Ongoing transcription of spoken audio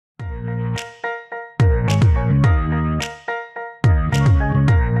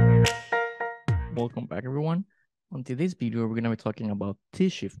welcome back everyone. On today's video, we're going to be talking about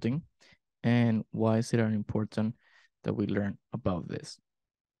t-shifting and why is it important that we learn about this.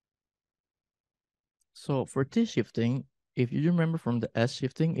 So for t-shifting, if you remember from the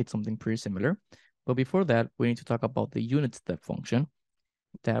s-shifting, it's something pretty similar. But before that, we need to talk about the unit step function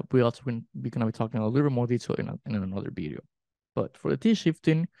that we're going to be talking a little bit more detail in another video. But for the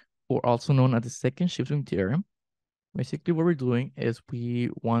t-shifting, or also known as the second shifting theorem, basically what we're doing is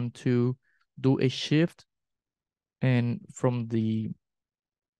we want to do a shift, and from the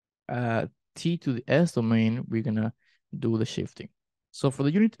t to the s domain, we're gonna do the shifting. So for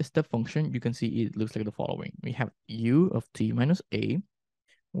the unit step function, you can see it looks like the following. We have u of t minus a,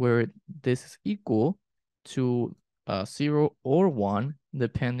 where this is equal to 0 or 1,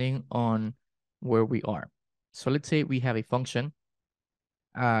 depending on where we are. So let's say we have a function.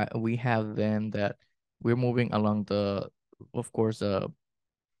 We have then that we're moving along the, of course, the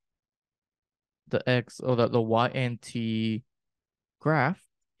x or the y and t graph.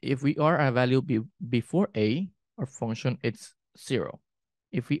 If we are at a value before a, our function it's 0.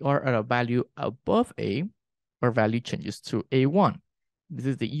 If we are at a value above a, our value changes to a1. This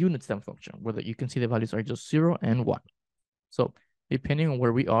is the unit step function, where you can see the values are just 0 and 1. So depending on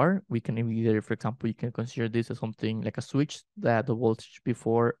where we are, we can either, for example, you can consider this as something like a switch, that the voltage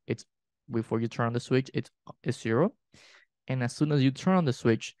before you turn on the switch, it's 0. And as soon as you turn on the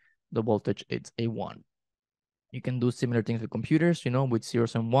switch, the voltage it's a1. You can do similar things with computers, with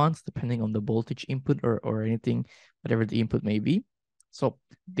zeros and ones, depending on the voltage input or anything, whatever the input may be. So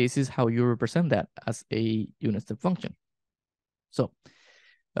this is how you represent that as a unit step function. So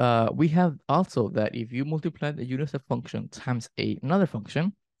we have also that if you multiply the unit step function times another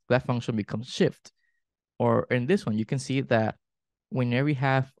function, that function becomes shift. Or in this one, you can see that whenever we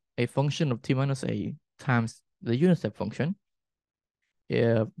have a function of t minus a times the unit step function,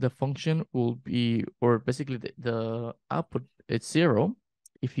 the function will be, or basically the output is 0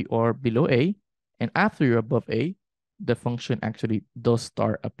 if you are below a, and after you're above a, the function actually does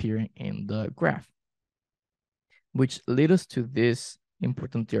start appearing in the graph, which leads us to this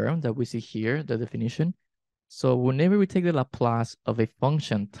important theorem that we see here, the definition. So whenever we take the Laplace of a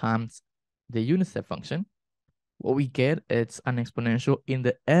function times the unit step function, what we get is an exponential in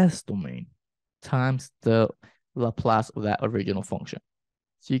the s domain times the Laplace of that original function.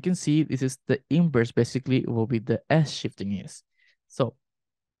 So you can see this is the inverse, basically, will be the s shifting is. So,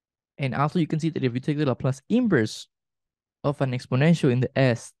 and also you can see that if you take the Laplace inverse of an exponential in the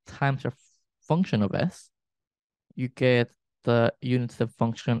s times a function of s, you get the unit step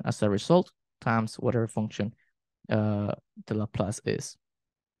function as a result times whatever function the Laplace is.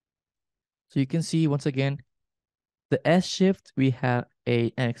 So you can see once again, the s shift, we have an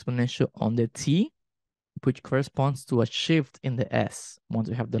exponential on the t, which corresponds to a shift in the s once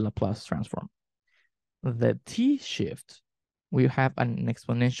we have the Laplace transform. The t shift, we have an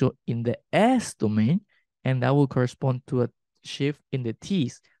exponential in the s domain, and that will correspond to a shift in the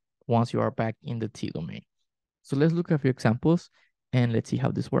t's once you are back in the t domain. So let's look at a few examples and let's see how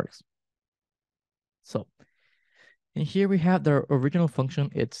this works. So, and here we have the original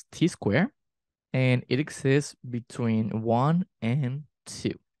function, it's t squared, and it exists between 1 and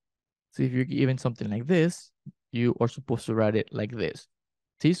 2. So if you're given something like this, you are supposed to write it like this: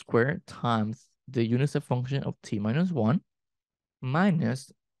 t squared times the unit step function of t minus 1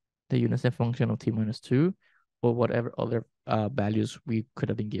 minus the unit step function of t minus 2, or whatever other values we could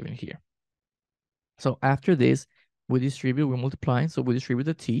have been given here. So after this, we're multiplying. So we distribute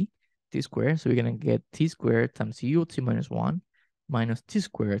the t squared. So we're going to get t squared times u of t minus 1 minus t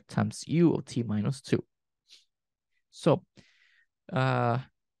squared times u of t minus 2. So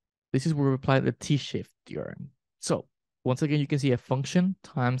this is where we apply the t-shift theorem. So once again, you can see a function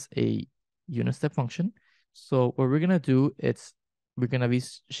times a unit step function. So what we're going to do is we're going to be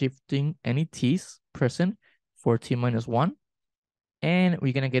shifting any t's present for t minus 1. And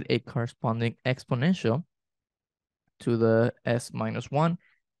we're going to get a corresponding exponential to the s minus 1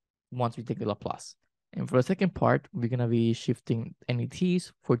 once we take the Laplace. And for the second part, we're going to be shifting any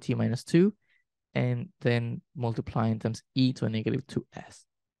t's for t minus 2 and then multiplying times e to a negative 2s.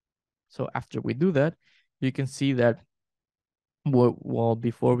 So after we do that, you can see that, well,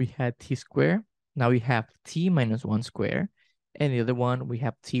 before we had t squared, now we have t minus 1 squared, and the other one, we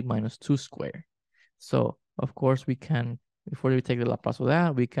have t minus 2 squared. So, of course, we can, before we take the Laplace of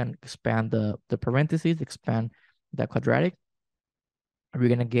that, we can expand the parentheses, expand the quadratic. We're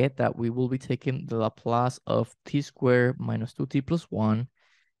going to get that we will be taking the Laplace of t squared minus 2t plus 1.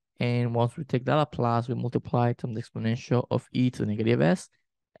 And once we take that Laplace, we multiply times the exponential of e to the negative s.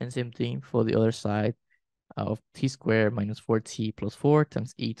 And same thing for the other side of t squared minus 4t plus 4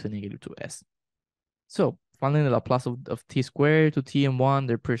 times e to the negative 2s. So finding the Laplace of t squared to t and 1,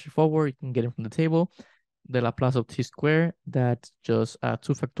 they're pretty straightforward. You can get it from the table. The Laplace of t squared, that's just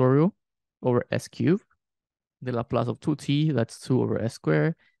 2 factorial over s cubed. The Laplace of 2t, that's 2 over s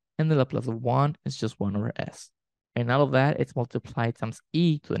squared. And the Laplace of 1 is just 1 over s. And all of that, it's multiplied times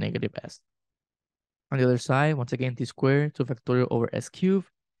e to the negative s. On the other side, once again, t squared, 2 factorial over s cubed.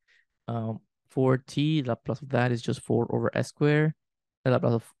 4t, Laplace of that is just 4 over s squared.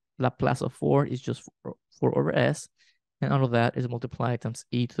 The Laplace of 4 is just 4 over s. And all of that is multiplied times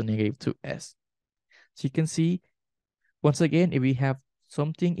e to the negative 2s. So you can see, once again, if we have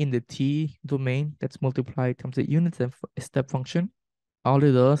something in the t domain that's multiplied times the unit step function, all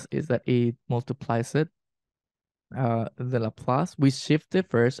it does is that it multiplies it, the Laplace. We shift it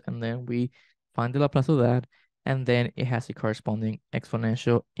first, and then we find the Laplace of that, and then it has a corresponding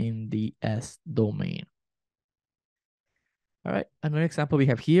exponential in the s domain. All right, another example we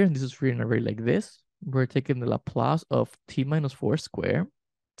have here, this is written already like this. We're taking the Laplace of t minus 4 squared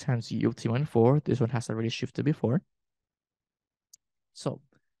times u of t minus 4. This one has already shifted before. So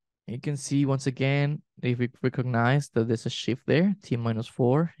you can see once again, if we recognize that there's a shift there, t minus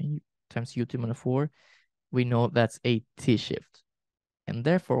 4 times u t minus 4, we know that's a t shift. And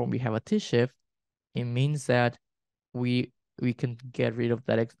therefore, when we have a t shift, it means that we can get rid of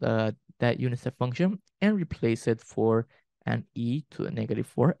that unit step function and replace it for an e to the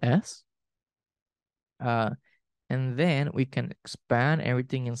negative 4s. And then we can expand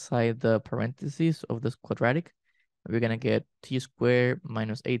everything inside the parentheses of this quadratic. We're going to get t squared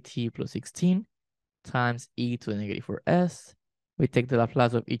minus 8t plus 16 times e to the negative 4s. We take the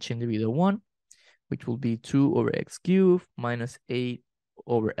Laplace of each individual one, which will be 2 over x cubed minus 8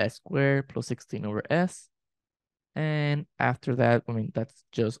 over s squared plus 16 over s. And after that, I mean, that's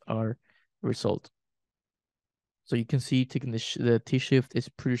just our result. So you can see taking the t-shift is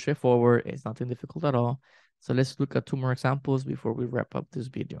pretty straightforward. It's nothing difficult at all. So let's look at 2 more examples before we wrap up this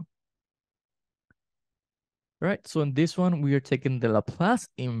video. All right, so in this one, we are taking the Laplace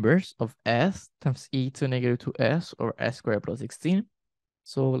inverse of s times e to the negative 2s over s squared plus 16.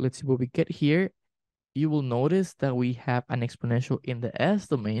 So let's see what we get here. You will notice that we have an exponential in the s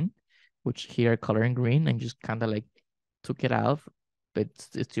domain, which here I color in green and just kind of like took it out, but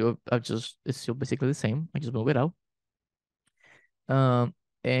it's still basically the same. I just move it out.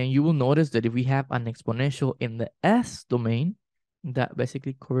 And you will notice that if we have an exponential in the s domain, that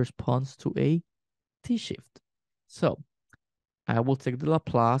basically corresponds to a t-shift. So I will take the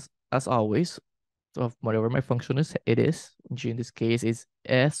Laplace, as always, of whatever my function it is, which in this case is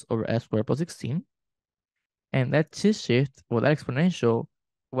s over s squared plus 16. And that t-shift, or that exponential,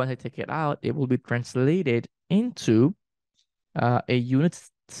 once I take it out, it will be translated into a unit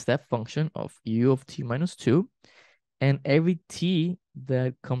step function of u of t minus 2. And every t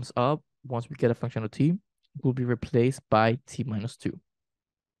that comes up once we get a function of t will be replaced by t minus 2.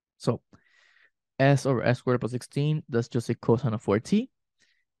 So s over s squared plus 16, that's just a cosine of 4t.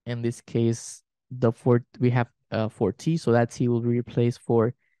 In this case, we have 4t, so that t will be replaced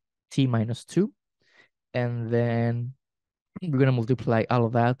for t minus 2. And then we're going to multiply all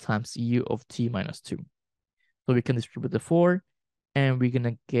of that times u of t minus 2. So we can distribute the 4, and we're going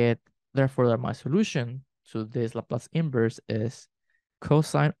to get, therefore, that my solution to this Laplace inverse is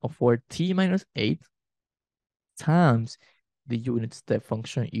cosine of 4t minus 8 times the unit step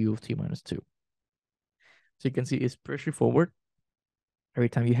function u of t minus 2. So you can see it's pretty straightforward. Every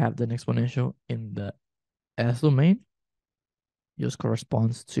time you have an exponential in the s domain, just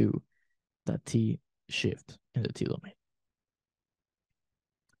corresponds to the t shift in the t domain.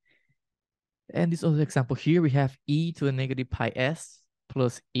 And this other example here, we have e to the negative pi s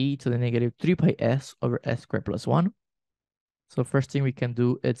plus e to the negative 3 pi s over s squared plus 1. So first thing we can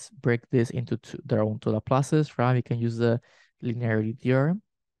do is break this into their own two Laplaces, right? We can use the linearity theorem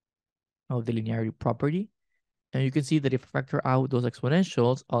of the linearity property. And you can see that if I factor out those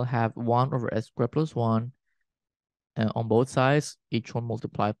exponentials, I'll have 1 over s squared plus 1 on both sides, each one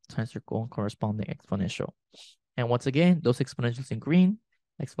multiplied times their own corresponding exponential. And once again, those exponentials in green,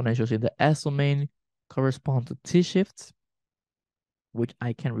 exponentials in the s domain, correspond to t-shifts, which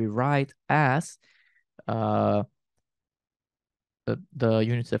I can rewrite as the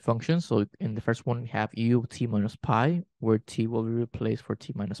unit step function. So in the first one, we have u of t minus pi, where t will be replaced for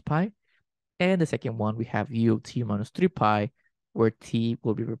t minus pi. And the second one, we have u of t minus 3 pi, where t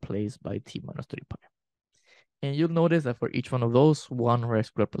will be replaced by t minus 3 pi. And you'll notice that for each one of those, 1 over s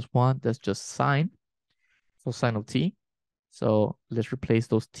squared plus 1, that's just sine, so sine of t. So let's replace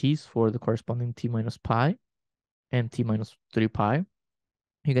those t's for the corresponding t minus pi and t minus 3 pi.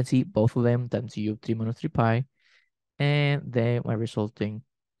 You can see both of them times u of t minus 3 pi. And then my resulting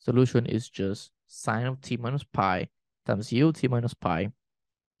solution is just sine of t minus pi times u t minus pi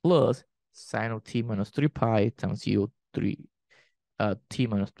plus sine of t minus 3 pi times u t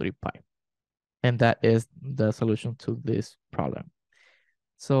minus 3 pi. And that is the solution to this problem.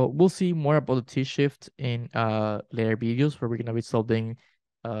 So we'll see more about the t-shift in later videos where we're going to be solving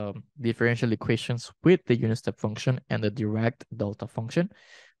differential equations with the unit step function and the direct delta function.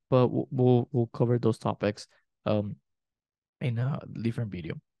 But we'll cover those topics in a different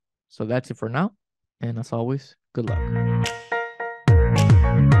video. So that's it for now. And as always, good luck.